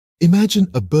Imagine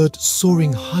a bird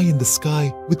soaring high in the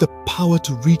sky with the power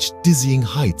to reach dizzying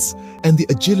heights and the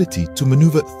agility to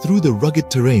maneuver through the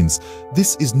rugged terrains.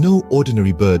 This is no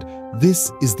ordinary bird.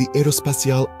 This is the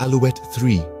Aerospatiale Alouette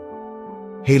 3.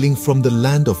 Hailing from the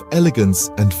land of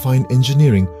elegance and fine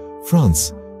engineering,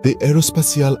 France, the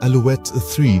Aerospatiale Alouette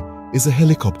 3 is a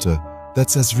helicopter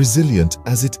that's as resilient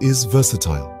as it is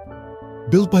versatile.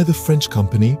 Built by the French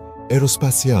company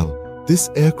Aerospatiale,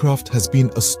 this aircraft has been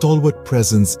a stalwart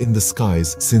presence in the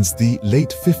skies since the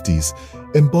late 50s,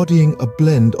 embodying a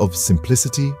blend of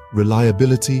simplicity,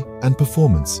 reliability, and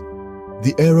performance.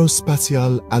 The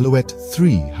Aerospatiale Alouette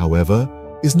 3, however,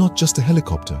 is not just a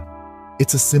helicopter.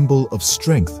 It's a symbol of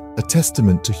strength, a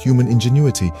testament to human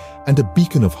ingenuity, and a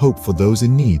beacon of hope for those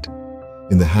in need.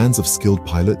 In the hands of skilled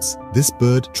pilots, this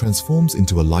bird transforms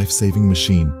into a life-saving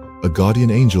machine, a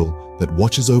guardian angel that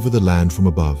watches over the land from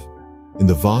above. In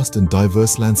the vast and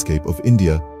diverse landscape of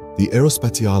India, the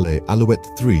Aerospatiale Alouette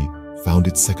 3 found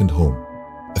its second home.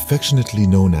 Affectionately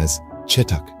known as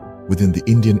Chetak within the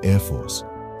Indian Air Force,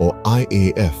 or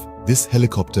IAF, this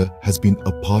helicopter has been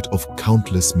a part of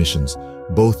countless missions,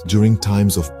 both during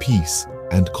times of peace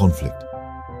and conflict.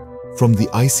 From the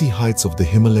icy heights of the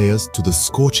Himalayas to the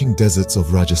scorching deserts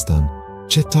of Rajasthan,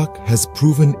 Chetak has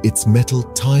proven its mettle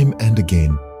time and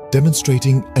again,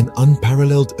 demonstrating an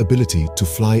unparalleled ability to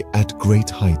fly at great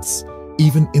heights,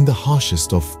 even in the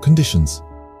harshest of conditions.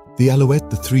 The Alouette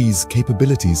 3's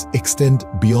capabilities extend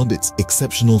beyond its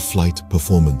exceptional flight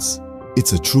performance.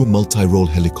 It's a true multi-role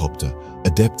helicopter,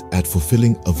 adept at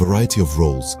fulfilling a variety of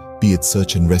roles, be it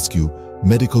search and rescue,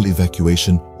 medical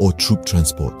evacuation, or troop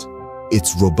transport.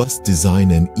 Its robust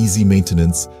design and easy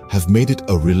maintenance have made it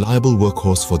a reliable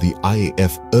workhorse for the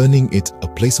IAF, earning it a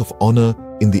place of honor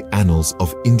in the annals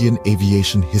of Indian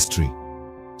aviation history.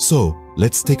 So,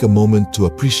 let's take a moment to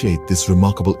appreciate this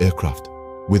remarkable aircraft.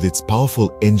 With its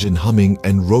powerful engine humming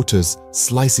and rotors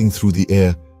slicing through the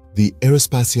air, the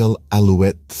Aerospatiale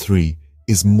Alouette 3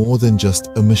 is more than just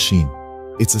a machine.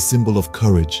 It's a symbol of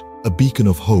courage, a beacon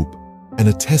of hope, and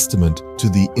a testament to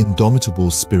the indomitable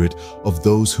spirit of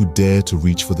those who dare to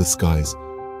reach for the skies.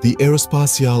 The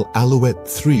Aerospatiale Alouette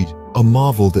 3, a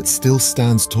marvel that still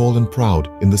stands tall and proud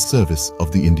in the service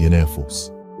of the Indian Air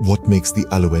Force. What makes the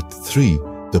Alouette 3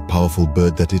 the powerful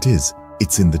bird that it is?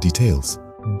 It's in the details.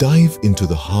 Dive into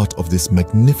the heart of this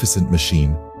magnificent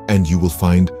machine and you will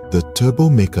find the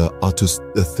Turbomaker Artus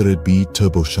 3B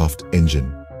turboshaft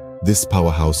engine. This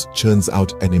powerhouse churns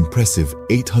out an impressive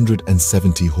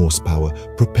 870 horsepower,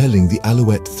 propelling the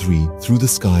Alouette 3 through the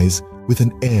skies with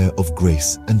an air of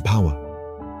grace and power.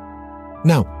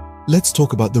 Now, let's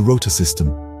talk about the rotor system.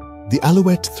 The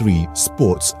Alouette 3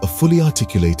 sports a fully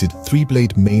articulated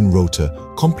 3-blade main rotor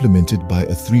complemented by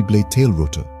a 3-blade tail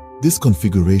rotor. This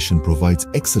configuration provides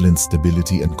excellent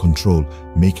stability and control,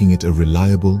 making it a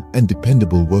reliable and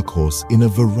dependable workhorse in a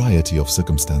variety of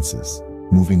circumstances.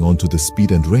 Moving on to the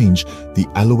speed and range, the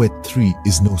Alouette 3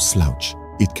 is no slouch.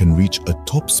 It can reach a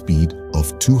top speed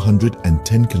of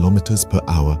 210 km per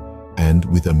hour, and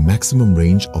with a maximum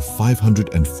range of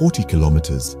 540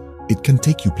 km, it can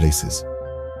take you places.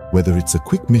 Whether it's a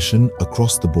quick mission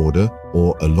across the border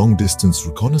or a long-distance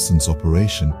reconnaissance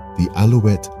operation, the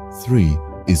Alouette 3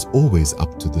 is always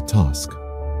up to the task.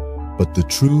 But the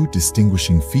true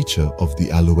distinguishing feature of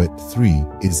the Alouette 3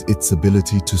 is its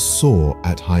ability to soar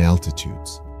at high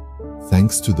altitudes.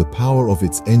 Thanks to the power of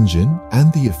its engine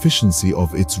and the efficiency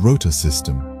of its rotor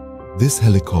system, this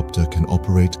helicopter can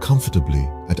operate comfortably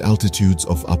at altitudes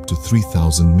of up to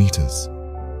 3,000 meters.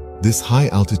 This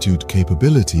high-altitude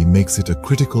capability makes it a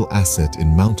critical asset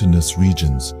in mountainous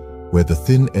regions, where the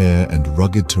thin air and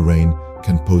rugged terrain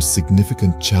can pose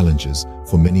significant challenges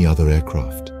for many other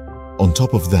aircraft. On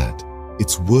top of that,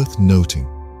 it's worth noting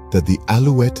that the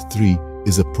Alouette 3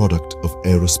 is a product of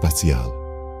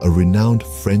Aerospatiale, a renowned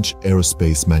French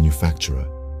aerospace manufacturer.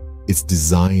 Its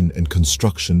design and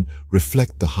construction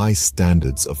reflect the high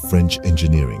standards of French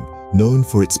engineering, known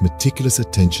for its meticulous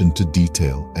attention to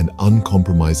detail and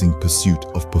uncompromising pursuit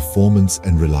of performance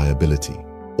and reliability.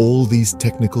 All these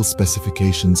technical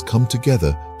specifications come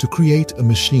together to create a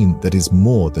machine that is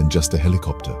more than just a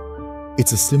helicopter.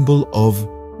 It's a symbol of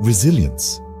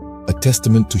resilience, a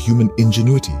testament to human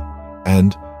ingenuity,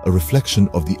 and a reflection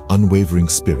of the unwavering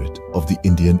spirit of the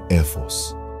Indian Air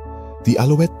Force. The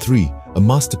Alouette 3, a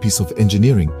masterpiece of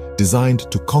engineering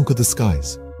designed to conquer the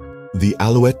skies. The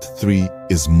Alouette 3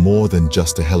 is more than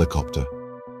just a helicopter.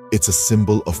 It's a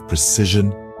symbol of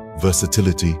precision,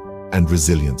 versatility, and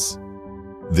resilience.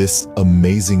 This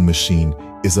amazing machine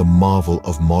is a marvel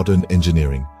of modern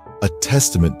engineering, a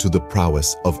testament to the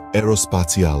prowess of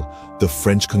Aerospatiale, the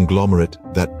French conglomerate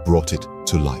that brought it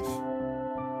to life.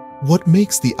 What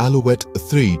makes the Alouette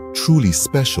 3 truly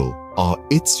special are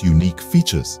its unique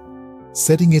features,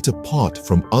 setting it apart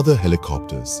from other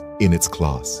helicopters in its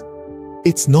class.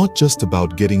 It's not just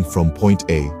about getting from point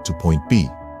A to point B.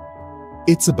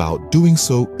 It's about doing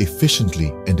so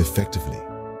efficiently and effectively,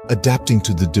 adapting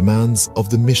to the demands of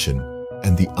the mission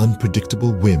and the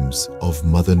unpredictable whims of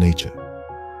Mother Nature.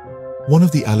 One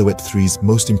of the Alouette 3's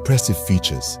most impressive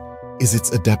features is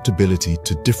its adaptability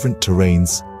to different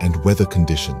terrains and weather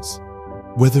conditions.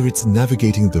 Whether it's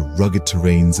navigating the rugged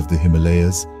terrains of the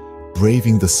Himalayas,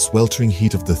 braving the sweltering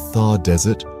heat of the Thar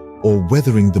Desert, or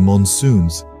weathering the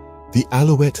monsoons, the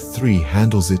Alouette 3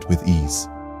 handles it with ease.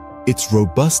 Its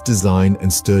robust design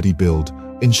and sturdy build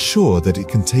ensure that it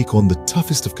can take on the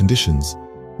toughest of conditions,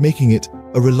 making it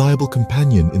a reliable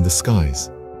companion in the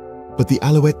skies. But the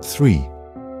Alouette 3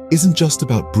 isn't just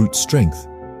about brute strength,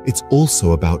 it's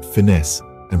also about finesse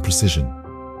and precision.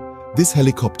 This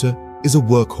helicopter is a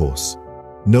workhorse,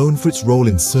 known for its role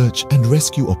in search and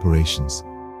rescue operations.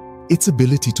 Its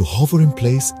ability to hover in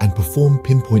place and perform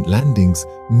pinpoint landings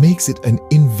makes it an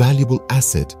invaluable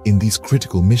asset in these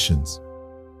critical missions.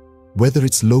 Whether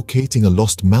it's locating a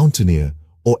lost mountaineer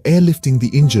or airlifting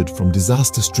the injured from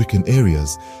disaster-stricken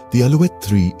areas, the Alouette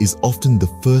 3 is often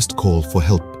the first call for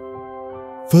help.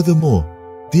 Furthermore,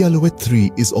 the Alouette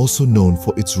 3 is also known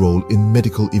for its role in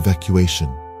medical evacuation.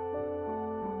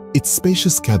 Its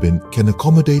spacious cabin can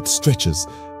accommodate stretchers,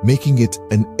 making it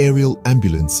an aerial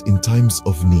ambulance in times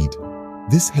of need.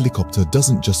 This helicopter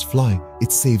doesn't just fly,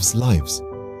 it saves lives.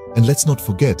 And let's not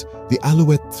forget the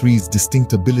Alouette 3's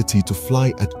distinct ability to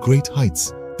fly at great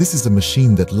heights. This is a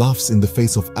machine that laughs in the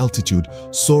face of altitude,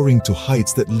 soaring to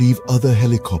heights that leave other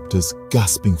helicopters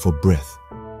gasping for breath.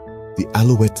 The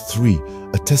Alouette 3,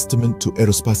 a testament to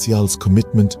Aerospatiale's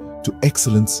commitment to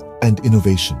excellence and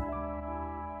innovation.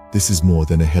 This is more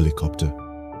than a helicopter.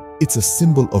 It's a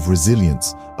symbol of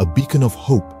resilience, a beacon of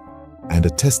hope, and a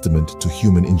testament to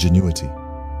human ingenuity.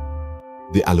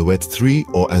 The Alouette 3,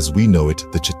 or as we know it,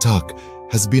 the Chetak,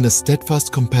 has been a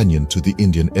steadfast companion to the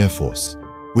Indian Air Force.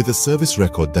 With a service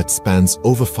record that spans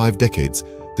over 5 decades,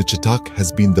 the Chetak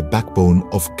has been the backbone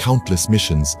of countless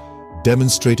missions,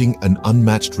 demonstrating an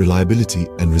unmatched reliability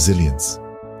and resilience.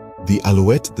 The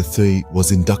Alouette 3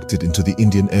 was inducted into the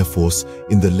Indian Air Force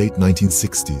in the late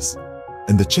 1960s,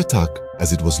 and the Chetak,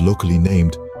 as it was locally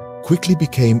named, quickly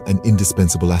became an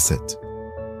indispensable asset.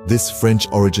 This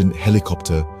French-origin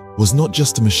helicopter was not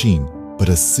just a machine, but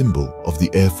a symbol of the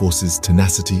Air Force's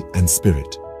tenacity and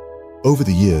spirit. Over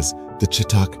the years, the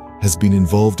Chetak has been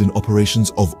involved in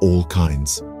operations of all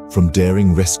kinds, from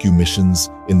daring rescue missions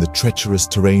in the treacherous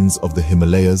terrains of the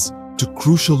Himalayas to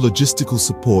crucial logistical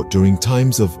support during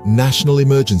times of national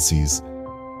emergencies.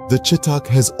 The Chetak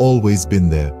has always been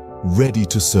there, ready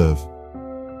to serve.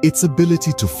 Its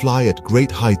ability to fly at great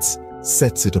heights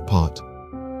sets it apart.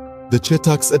 The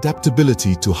Chetak's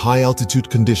adaptability to high-altitude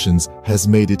conditions has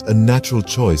made it a natural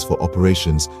choice for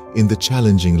operations in the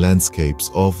challenging landscapes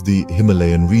of the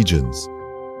Himalayan regions,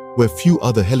 where few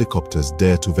other helicopters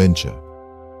dare to venture.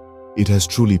 It has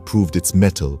truly proved its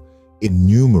mettle in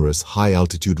numerous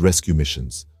high-altitude rescue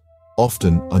missions,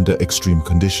 often under extreme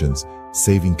conditions,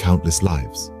 saving countless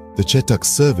lives. The Chetak's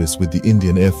service with the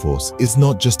Indian Air Force is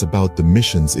not just about the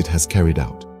missions it has carried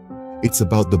out. It's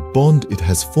about the bond it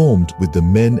has formed with the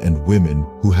men and women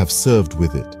who have served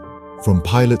with it. From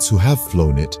pilots who have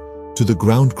flown it to the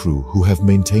ground crew who have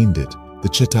maintained it, the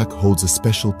Chetak holds a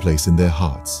special place in their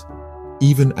hearts.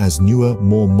 Even as newer,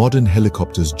 more modern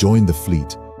helicopters join the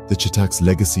fleet, the Chetak's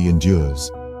legacy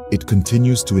endures. It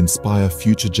continues to inspire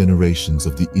future generations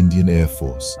of the Indian Air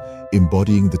Force,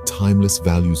 embodying the timeless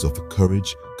values of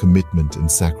courage, commitment,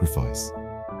 and sacrifice.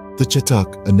 The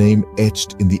Chetak, a name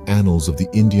etched in the annals of the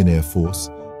Indian Air Force,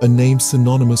 a name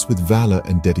synonymous with valor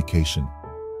and dedication.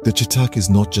 The Chetak is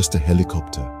not just a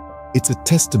helicopter. It's a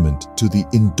testament to the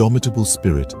indomitable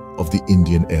spirit of the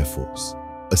Indian Air Force,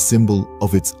 a symbol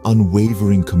of its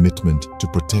unwavering commitment to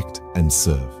protect and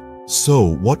serve.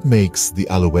 So, what makes the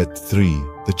Alouette 3,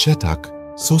 the Chetak,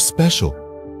 so special?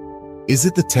 Is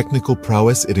it the technical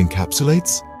prowess it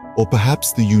encapsulates? Or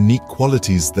perhaps the unique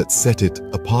qualities that set it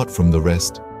apart from the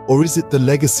rest? Or is it the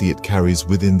legacy it carries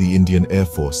within the Indian Air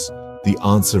Force? The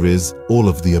answer is all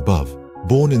of the above.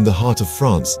 Born in the heart of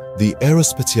France, the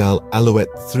Aerospatiale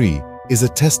Alouette 3 is a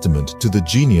testament to the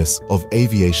genius of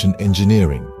aviation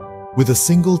engineering. With a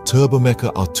single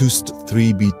Turbomeca Artust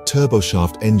 3B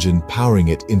turboshaft engine powering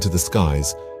it into the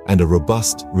skies, and a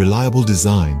robust, reliable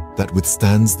design that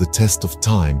withstands the test of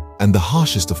time and the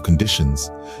harshest of conditions,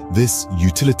 this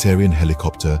utilitarian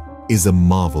helicopter is a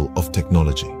marvel of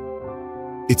technology.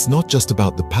 It's not just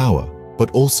about the power,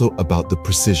 but also about the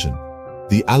precision.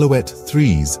 The Alouette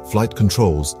 3's flight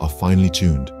controls are finely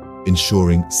tuned,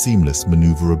 ensuring seamless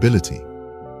maneuverability.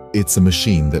 It's a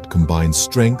machine that combines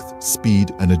strength,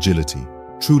 speed, and agility,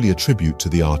 truly a tribute to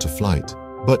the art of flight.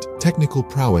 But technical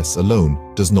prowess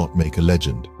alone does not make a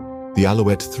legend. The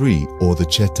Alouette 3, or the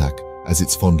Chetak, as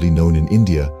it's fondly known in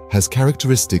India, has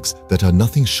characteristics that are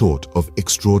nothing short of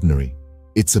extraordinary.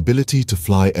 Its ability to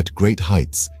fly at great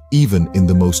heights, even in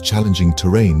the most challenging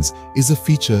terrains, is a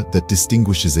feature that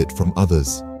distinguishes it from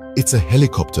others. It's a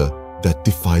helicopter that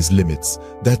defies limits,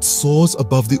 that soars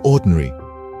above the ordinary.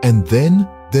 And then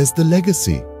there's the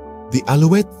legacy. The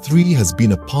Alouette 3 has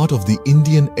been a part of the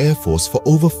Indian Air Force for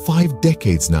over 5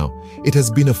 decades now. It has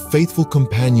been a faithful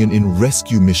companion in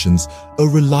rescue missions, a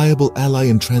reliable ally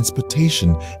in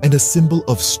transportation, and a symbol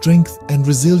of strength and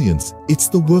resilience. It's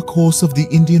the workhorse of the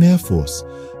Indian Air Force,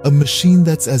 a machine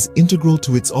that's as integral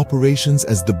to its operations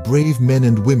as the brave men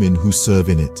and women who serve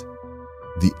in it.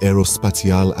 The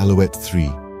Aerospatiale Alouette 3,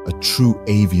 a true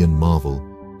avian marvel,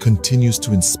 continues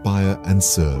to inspire and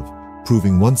serve,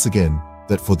 proving once again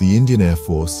that for the Indian Air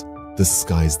Force, the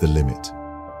sky's the limit.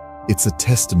 It's a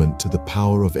testament to the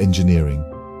power of engineering,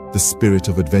 the spirit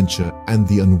of adventure, and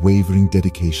the unwavering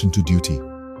dedication to duty.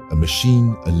 A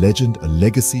machine, a legend, a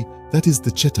legacy, that is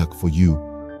the Chetak for you.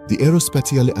 The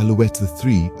Aerospatiale Alouette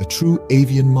 3, a true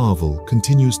avian marvel,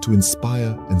 continues to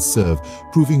inspire and serve,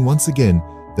 proving once again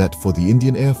that for the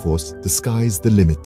Indian Air Force, the sky's the limit.